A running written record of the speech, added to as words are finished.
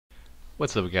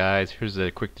What's up guys, here's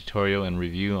a quick tutorial and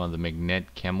review on the Mcnett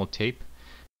Camo tape.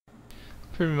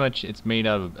 Pretty much it's made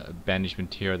out of a bandage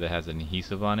material that has an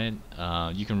adhesive on it.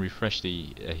 You can refresh the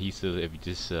adhesive if you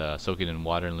just soak it in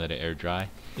water and let it air dry.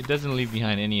 It doesn't leave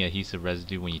behind any adhesive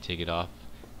residue when you take it off.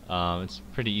 It's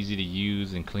pretty easy to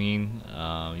use and clean.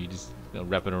 You just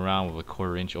wrap it around with a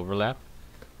 1/4 inch overlap.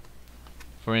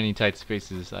 For any tight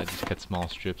spaces I just cut small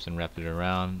strips and wrap it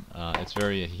around. It's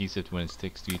very adhesive when it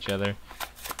sticks to each other.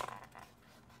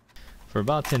 For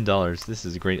about $10, this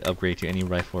is a great upgrade to any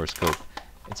rifle or scope.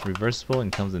 It's reversible and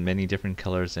comes in many different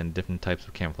colors and different types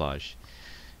of camouflage.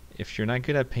 If you're not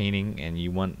good at painting and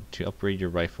you want to upgrade your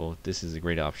rifle, this is a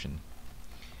great option.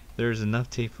 There is enough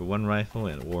tape for one rifle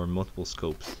or multiple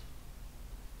scopes.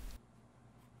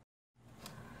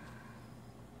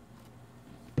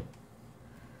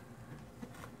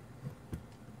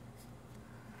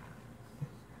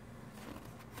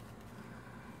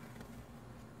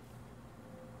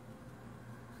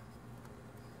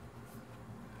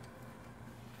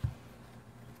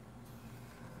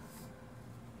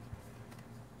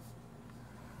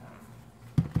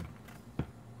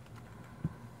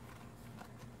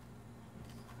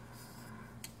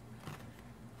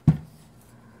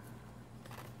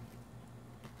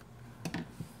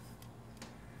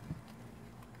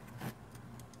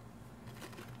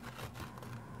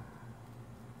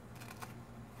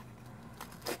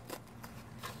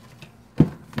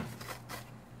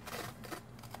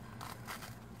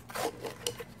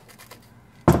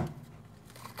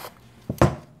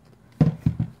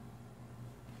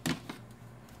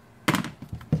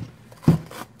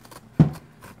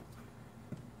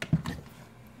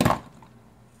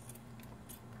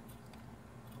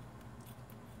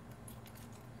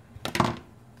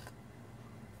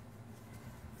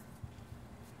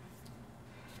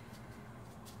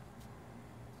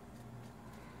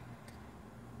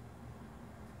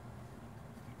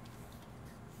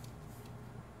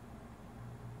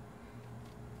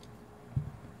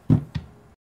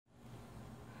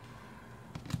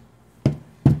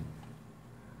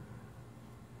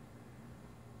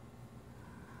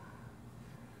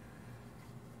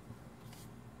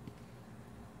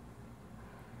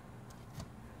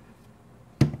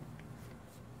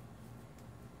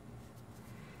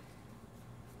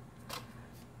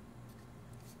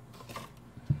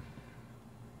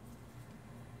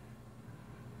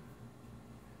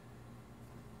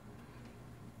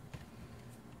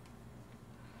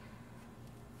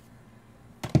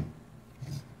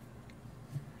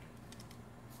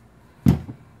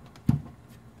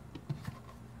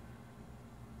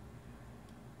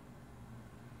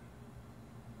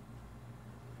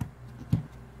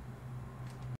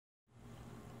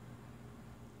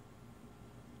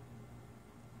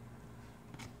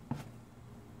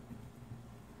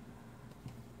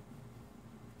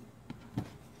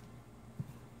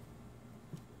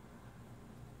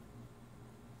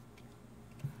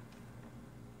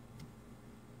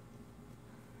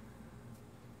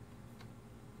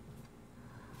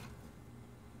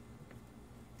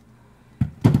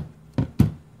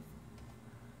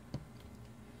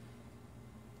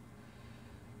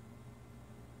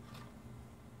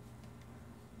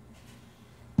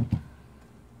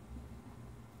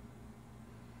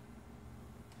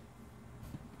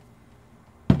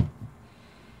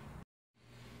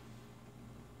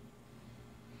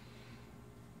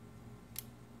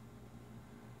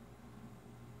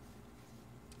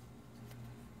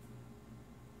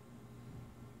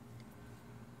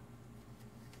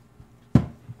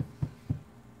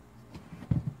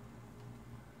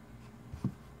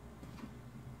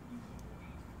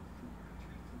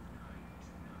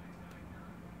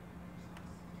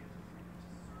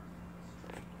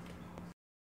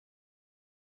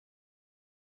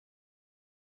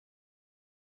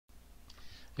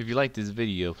 If you like this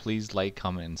video, please like,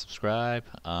 comment, and subscribe.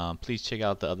 Please check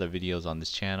out the other videos on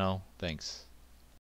this channel. Thanks.